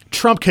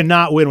Trump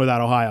cannot win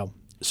without Ohio.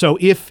 So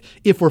if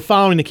we're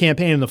following the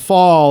campaign in the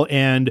fall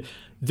and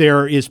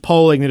there is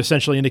polling that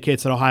essentially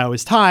indicates that Ohio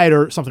is tied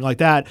or something like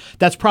that,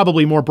 that's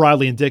probably more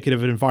broadly indicative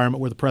of an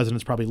environment where the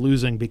president's probably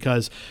losing,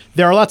 because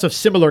there are lots of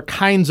similar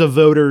kinds of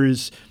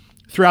voters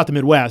throughout the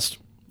Midwest.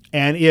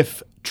 And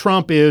if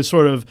Trump is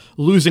sort of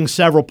losing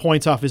several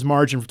points off his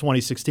margin for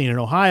 2016 in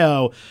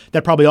Ohio,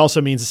 that probably also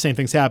means the same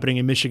thing's happening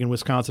in Michigan,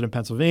 Wisconsin, and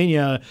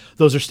Pennsylvania.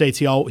 Those are states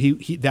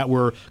he that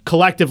were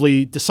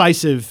collectively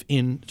decisive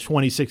in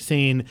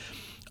 2016,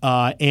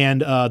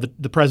 and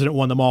the president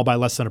won them all by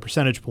less than a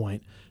percentage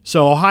point.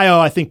 So Ohio,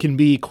 I think, can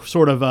be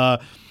sort of a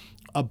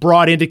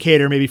broad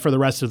indicator maybe for the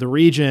rest of the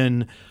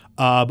region.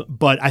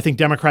 But I think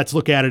Democrats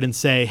look at it and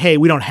say, hey,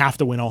 we don't have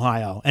to win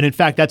Ohio. And in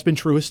fact, that's been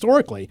true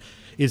historically,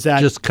 is that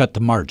just cut the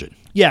margin.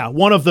 Yeah.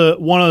 One of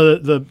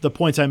the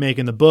points I make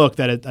in the book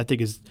that I think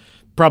is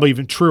probably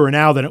even truer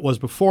now than it was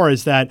before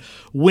is that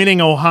winning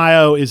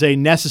Ohio is a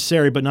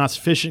necessary but not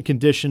sufficient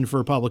condition for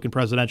Republican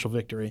presidential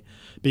victory,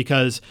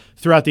 because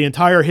throughout the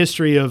entire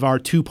history of our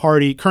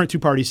current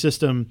two-party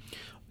system,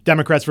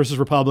 Democrats versus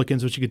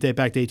Republicans, which you could date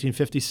back to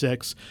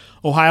 1856.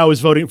 Ohio was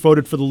voted for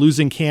the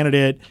losing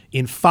candidate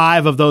in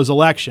 5 of those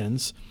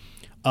elections.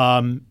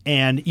 And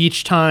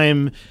each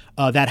time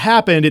that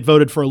happened, it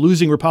voted for a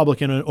losing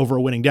Republican over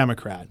a winning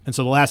Democrat. And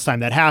so the last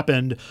time that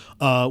happened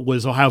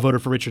was Ohio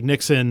voted for Richard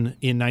Nixon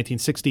in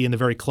 1960 in the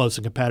very close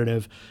and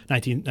competitive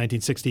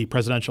 1960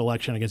 presidential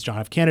election against John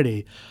F.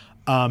 Kennedy.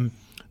 The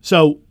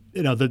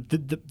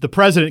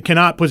president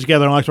cannot put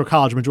together an electoral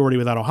college majority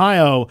without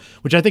Ohio,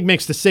 which I think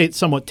makes the state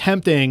somewhat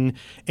tempting.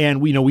 And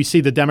we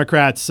see the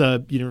Democrats,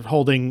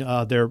 holding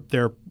their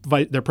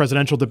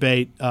presidential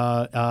debate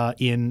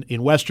in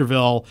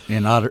Westerville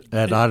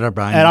at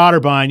Otterbein. At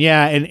Otterbein,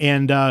 yeah.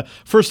 And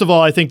first of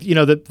all, I think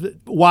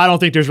while I don't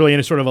think there's really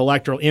any sort of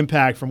electoral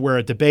impact from where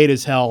a debate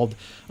is held,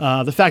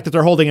 the fact that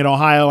they're holding in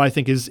Ohio, I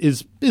think,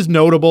 is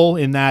notable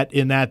in that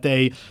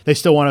they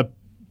still want to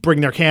bring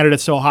their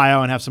candidates to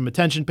Ohio and have some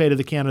attention paid to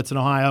the candidates in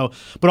Ohio.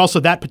 But also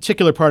that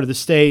particular part of the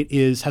state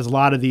has a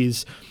lot of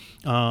these,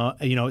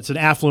 it's an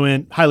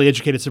affluent, highly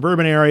educated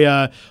suburban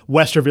area.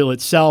 Westerville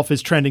itself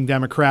is trending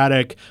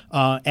Democratic,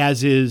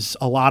 as is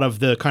a lot of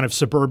the kind of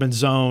suburban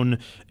zone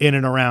in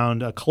and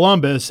around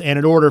Columbus. And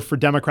in order for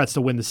Democrats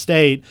to win the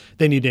state,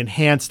 they need to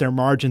enhance their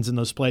margins in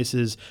those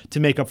places to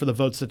make up for the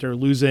votes that they're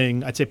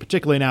losing, I'd say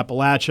particularly in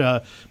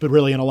Appalachia, but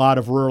really in a lot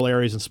of rural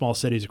areas and small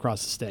cities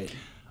across the state.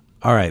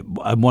 All right.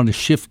 I want to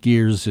shift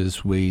gears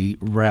as we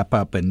wrap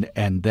up, and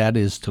that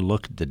is to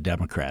look at the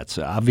Democrats.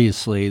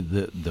 Obviously,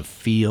 the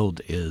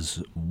field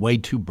is way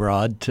too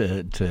broad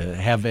to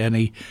have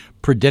any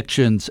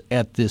predictions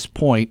at this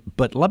point.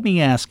 But let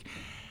me ask,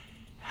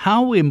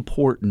 how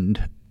important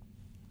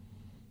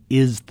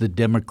is the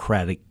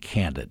Democratic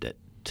candidate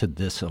to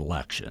this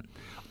election?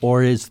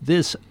 Or is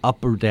this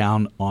up or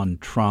down on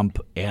Trump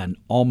and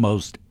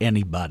almost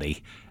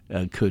anybody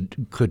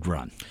could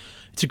run?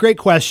 It's a great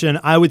question.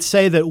 I would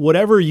say that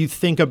whatever you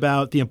think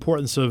about the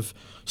importance of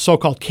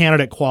so-called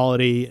candidate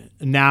quality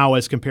now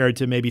as compared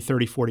to maybe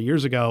 30, 40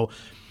 years ago,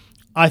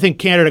 I think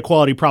candidate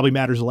quality probably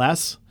matters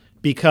less,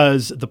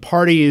 because the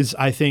parties,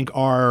 I think,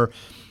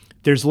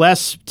 there's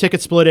less ticket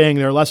splitting.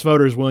 There are less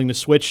voters willing to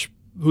switch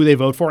who they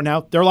vote for.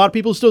 Now, there are a lot of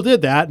people who still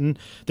did that, and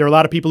there are a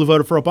lot of people who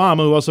voted for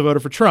Obama who also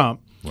voted for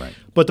Trump. Right.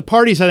 But the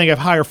parties, I think, have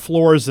higher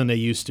floors than they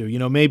used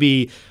to.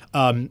 Maybe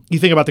you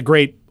think about the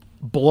great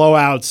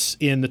blowouts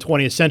in the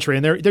 20th century,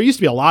 and there used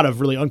to be a lot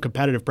of really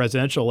uncompetitive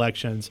presidential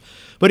elections,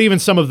 but even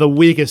some of the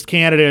weakest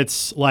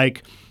candidates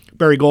like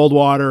Barry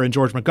Goldwater and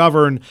George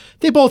McGovern,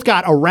 they both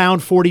got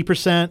around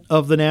 40%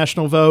 of the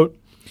national vote.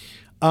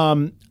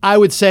 I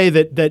would say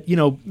that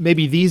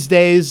maybe these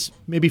days,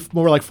 maybe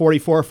more like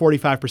 44 or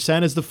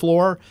 45% is the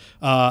floor.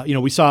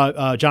 We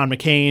saw John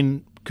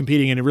McCain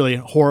competing in a really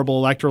horrible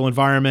electoral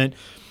environment.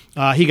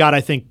 He got,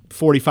 I think,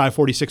 45,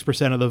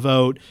 46% of the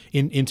vote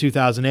in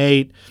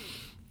 2008.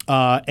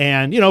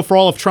 And for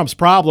all of Trump's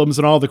problems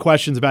and all the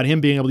questions about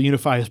him being able to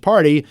unify his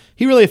party,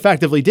 he really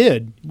effectively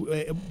did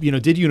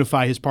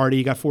unify his party.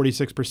 He got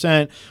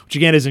 46%, which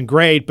again isn't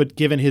great, but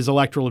given his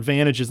electoral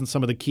advantages in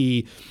some of the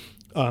key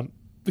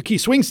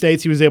swing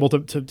states, he was able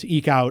to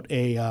eke out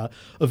a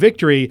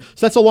victory.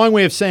 So that's a long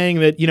way of saying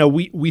that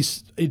we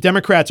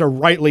Democrats are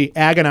rightly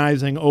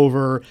agonizing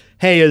over,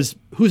 hey,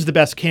 who's the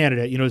best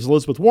candidate? Is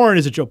Elizabeth Warren?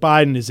 Is it Joe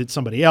Biden? Is it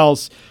somebody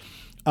else?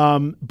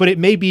 But it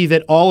may be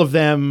that all of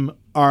them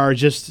are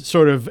just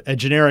sort of a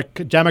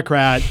generic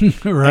Democrat,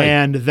 right.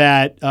 And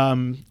that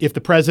if the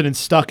president's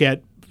stuck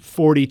at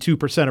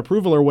 42%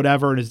 approval or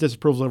whatever and his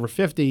disapproval is over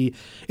 50,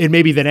 it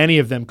may be that any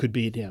of them could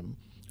beat him.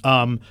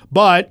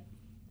 But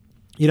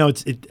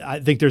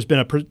I think there's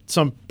been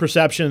some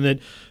perception that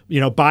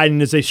Biden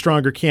is a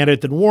stronger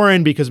candidate than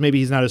Warren because maybe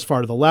he's not as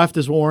far to the left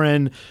as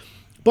Warren.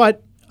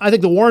 But I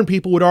think the Warren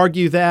people would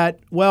argue that,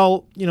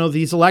 well,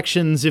 these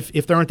elections,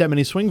 if there aren't that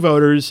many swing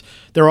voters,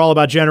 they're all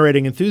about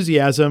generating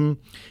enthusiasm,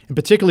 and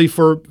particularly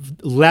for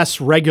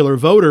less regular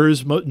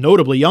voters,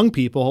 notably young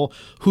people,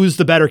 who's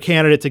the better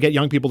candidate to get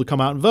young people to come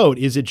out and vote?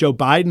 Is it Joe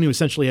Biden, who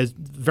essentially has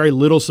very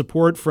little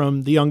support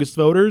from the youngest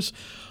voters?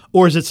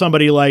 Or is it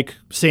somebody like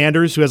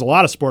Sanders, who has a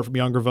lot of support from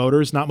younger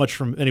voters, not much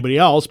from anybody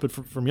else, but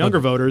from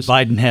younger voters?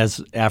 Biden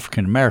has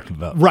African-American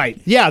votes.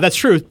 Right. Yeah, that's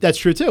true. That's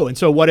true, too. And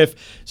so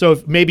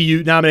if maybe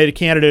you nominate a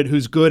candidate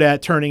who's good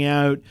at turning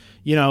out,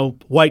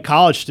 white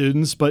college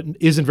students, but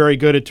isn't very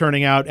good at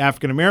turning out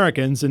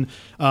African-Americans, and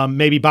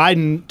maybe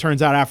Biden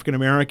turns out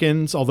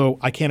African-Americans, although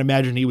I can't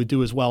imagine he would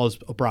do as well as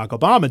Barack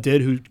Obama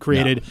did, who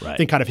created, I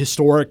think, kind of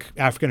historic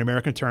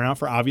African-American turnout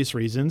for obvious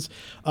reasons.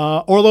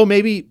 Although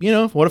maybe,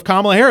 what if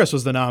Kamala Harris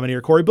was the nominee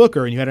or Cory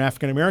Booker and you had an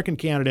African-American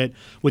candidate?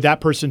 Would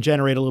that person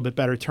generate a little bit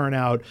better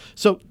turnout?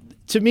 So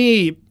to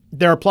me,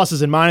 there are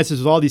pluses and minuses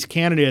with all these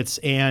candidates,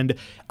 and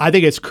I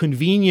think it's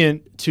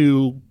convenient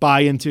to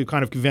buy into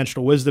kind of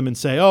conventional wisdom and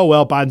say, oh,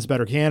 well, Biden's a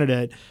better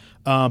candidate.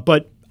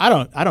 But I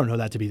don't know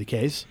that to be the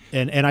case.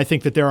 And I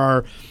think that there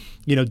are,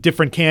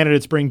 different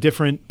candidates bring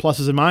different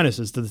pluses and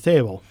minuses to the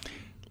table.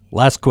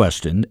 Last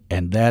question,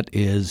 and that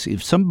is,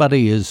 if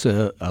somebody is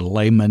a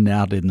layman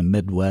out in the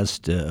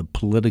Midwest, a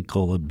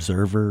political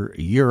observer,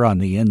 you're on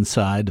the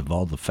inside of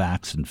all the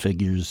facts and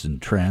figures and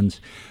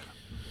trends,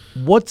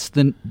 what's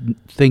the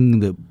thing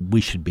that we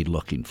should be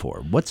looking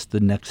for? What's the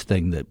next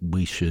thing that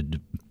we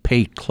should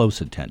pay close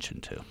attention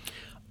to?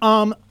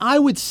 I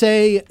would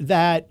say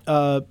that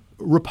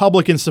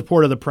Republican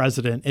support of the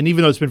president, and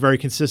even though it's been very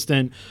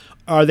consistent,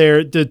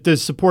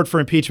 does support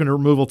for impeachment or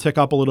removal tick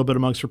up a little bit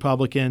amongst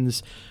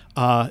Republicans?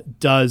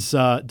 Does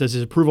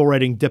his approval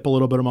rating dip a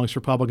little bit amongst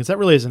Republicans? That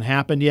really hasn't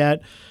happened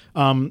yet.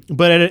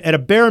 But at a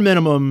bare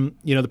minimum,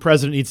 the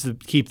president needs to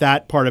keep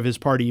that part of his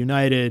party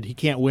united. He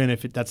can't win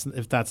if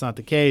that's not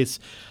the case.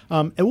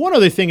 And one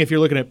other thing, if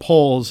you're looking at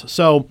polls,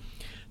 so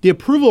the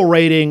approval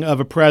rating of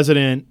a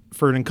president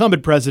for an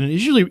incumbent president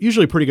is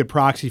usually a pretty good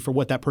proxy for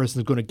what that person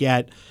is going to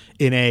get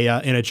in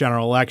a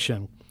general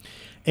election.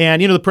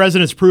 And the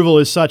president's approval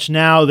is such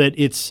now that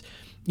it's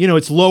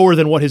lower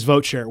than what his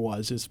vote share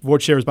was. His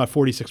vote share is about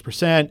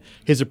 46%.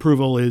 His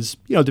approval is,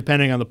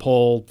 depending on the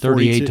poll,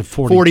 38 to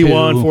 42.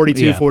 41,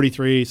 42,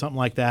 43, something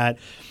like that.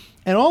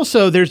 And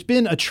also, there's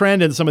been a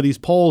trend in some of these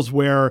polls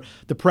where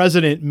the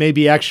president may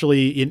be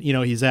actually,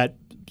 he's at,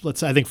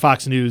 I think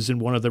Fox News in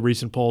one of the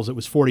recent polls, it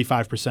was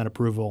 45%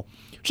 approval,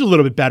 which is a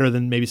little bit better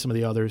than maybe some of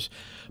the others.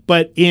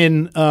 But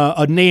in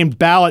a named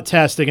ballot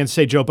test against,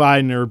 say, Joe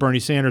Biden or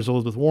Bernie Sanders or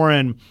Elizabeth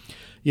Warren,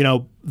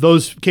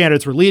 those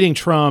candidates were leading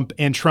Trump,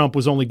 and Trump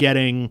was only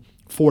getting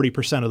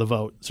 40% of the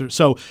vote.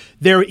 So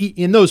there,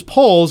 in those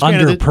polls,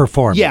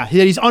 underperforming. Yeah,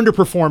 he's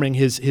underperforming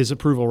his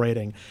approval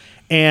rating,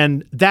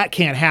 and that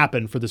can't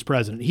happen for this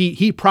president.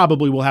 He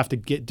probably will have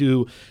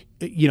to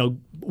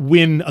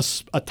win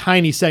a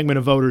tiny segment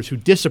of voters who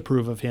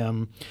disapprove of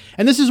him,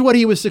 and this is what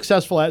he was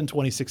successful at in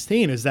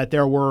 2016. Is that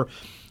there were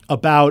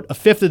about a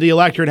fifth of the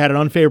electorate had an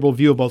unfavorable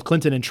view of both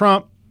Clinton and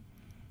Trump.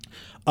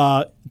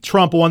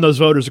 Trump won those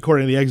voters,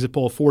 according to the exit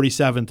poll,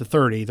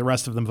 47-30. The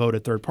rest of them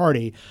voted third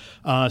party.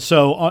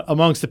 So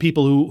amongst the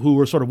people who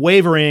were sort of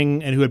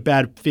wavering and who had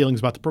bad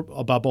feelings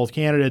about both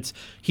candidates,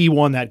 he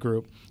won that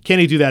group. Can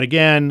he do that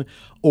again?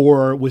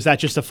 Or was that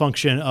just a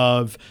function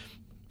of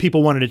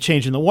people wanted to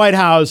change in the White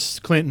House?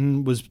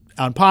 Clinton was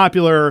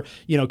unpopular.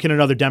 Can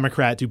another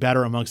Democrat do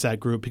better amongst that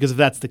group? Because if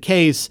that's the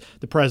case,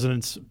 the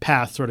president's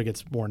path sort of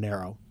gets more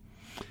narrow.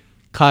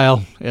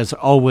 Kyle, as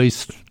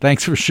always,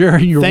 thanks for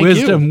sharing your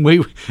wisdom.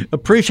 We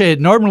appreciate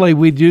it. Normally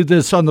we do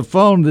this on the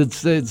phone.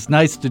 It's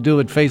nice to do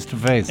it face to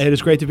face. It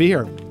is great to be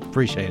here.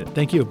 Appreciate it.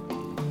 Thank you.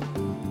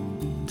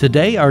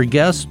 Today our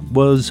guest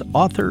was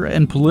author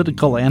and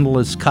political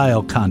analyst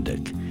Kyle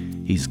Kondik.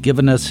 He's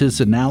given us his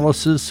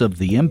analysis of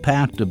the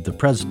impact of the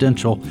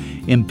presidential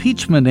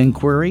impeachment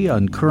inquiry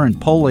on current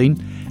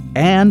polling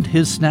and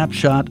his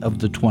snapshot of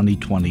the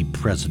 2020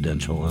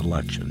 presidential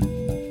election.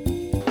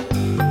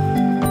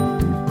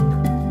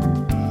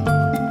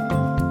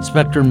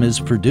 Spectrum is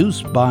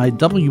produced by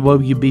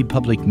WOUB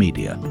Public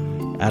Media.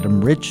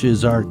 Adam Rich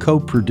is our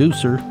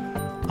co-producer.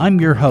 I'm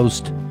your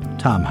host,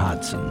 Tom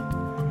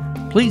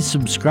Hodson. Please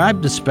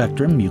subscribe to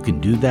Spectrum. You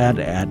can do that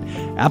at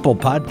Apple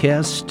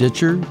Podcasts,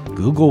 Stitcher,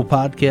 Google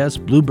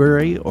Podcasts,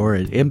 Blueberry, or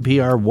at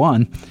NPR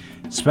One.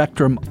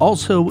 Spectrum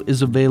also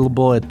is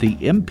available at the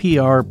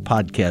NPR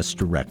Podcast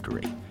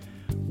Directory.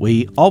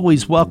 We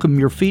always welcome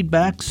your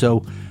feedback,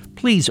 so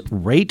please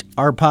rate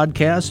our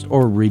podcast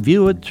or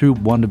review it through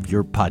one of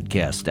your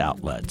podcast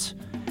outlets.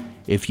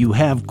 If you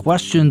have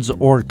questions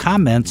or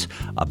comments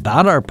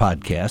about our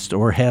podcast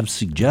or have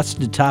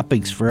suggested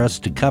topics for us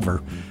to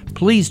cover,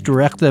 please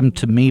direct them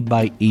to me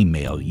by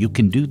email. You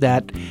can do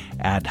that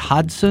at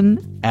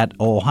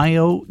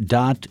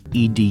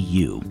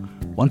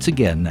hodson@ohio.edu. Once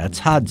again, that's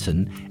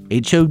Hodson,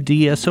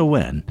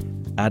 Hodson,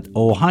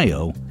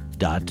 @ohio.edu.